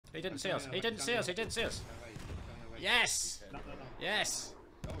He didn't see us. He didn't see us. He didn't see us. Yes. No. Yes.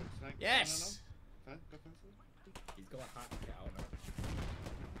 Oh, it's like, Yes. No. He's got a hack kit out now.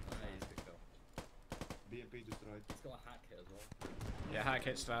 Hey, he's good kill. BMP destroyed. He's got a hack kit as well. Yeah, hack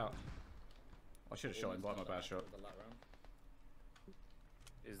hit's out. I should have shot him by my bad shot. The lat round.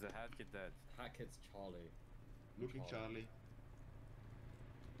 Is the hat kit dead? Hack kit's Charlie. Looking Charlie.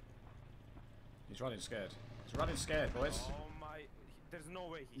 He's running scared. He's running scared, boys. Oh my! There's no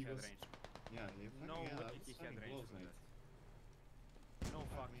way he had range. Yeah, No way he it's had range close, from mate. that. No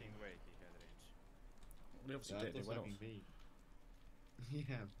fucking way he had range. We obviously That did. He was went off. fucking me.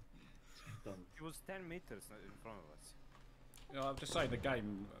 Yeah. Done. He was 10 meters in front of us. You know, I'm just saying the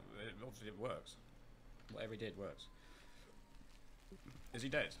game. Obviously, it works. Whatever he did works. Is he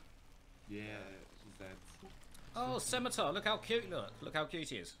dead? Yeah, he's dead. Oh, Scimitar! Look how cute! Look how cute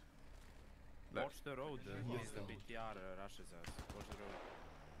he is. Look. Watch the road. Yes, The no. BTR rushes us. Watch the road.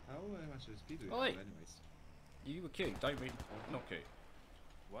 How much speed do we Oi. have anyways? You were cute. Don't be not cute.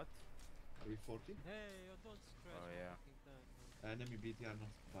 What? Are we 40? Hey, you don't scratch Oh, my yeah. fucking thing. Enemy BTR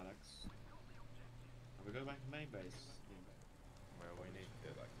north barracks. Are we going back to main base? Well, we need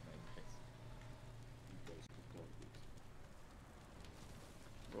Yeah, like main base. Goes to target.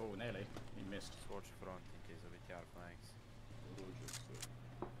 Oh, nearly. He missed. just watch front in case of BTR flanks. Roger, so.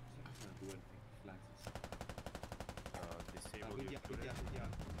 I can't do anything. Flags is. Disable your turret. BTR.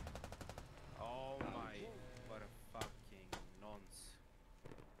 Oh my! What a fucking nonce.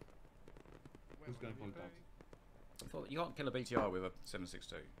 Who's going to point out? I thought you can't kill a BTR with a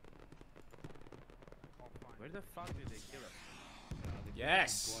 7.62. Where the fuck did they kill us?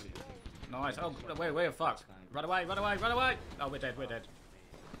 Yes! Nice. Oh, we're fucked. Run away! Run away! Run away! Oh, we're dead. We're dead.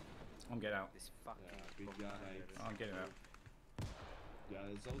 I'm getting out. This fucking. Yeah, BTR 8. I'm getting out. Yeah,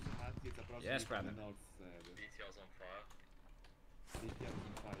 there's also hat kits approximately Yes, from Brandon. the north. BTR's on fire. BTR is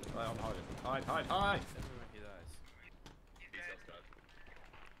on fire. Right, I'm hiding. Hide! Hide! Hide! Everywhere he dies. BTR's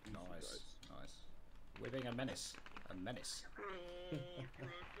dead. Nice. Nice. We're being a menace. A menace.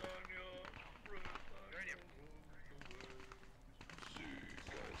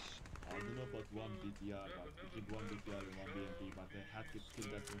 I don't know about one BTR, but we did one BTR and one BMP, but the hat kit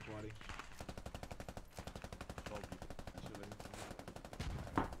still that's in quarry. What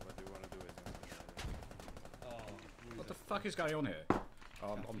do you want to do with him? Oh, What the fuck is going on here?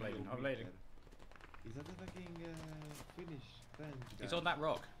 Oh, I'm bleeding. I'm bleeding. Is that the fucking Finnish French guy? He's on that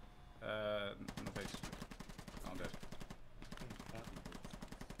rock. Northeast. I'm dead.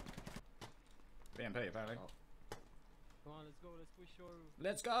 BMP apparently. Oh. Come on, let's go, let's push your...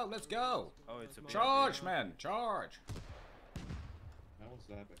 Let's go! Let's go! Oh, it's a Charge, man! Charge! That was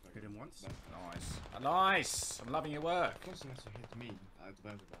that. Hit him once. Nice. Nice! I'm loving your work. Of course he has to hit me. I have to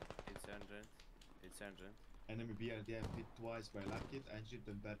better that. It's engine. It's engine. Enemy BRDM hit twice by Lakit, engine,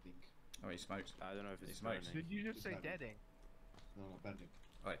 then burning. Oh, he smoked. I don't know if He it's smokes. burning. Did you just It's say not- deading? No, burning.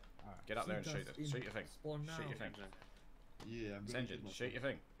 Right, get up there and shoot it. Shoot your thing. Spawn now. Shoot your thing. Engine. Yeah, I'm It's going engine. to Shoot your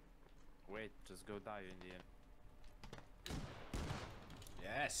thing. Wait, just go die in the end.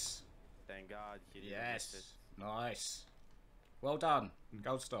 Yes. Thank God he didn't miss Yes. Nice. Well done.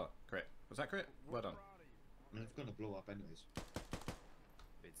 Gold star. Crit. Was that crit? Well done. And it's gonna blow up anyways. it.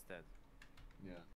 It's dead. Yeah.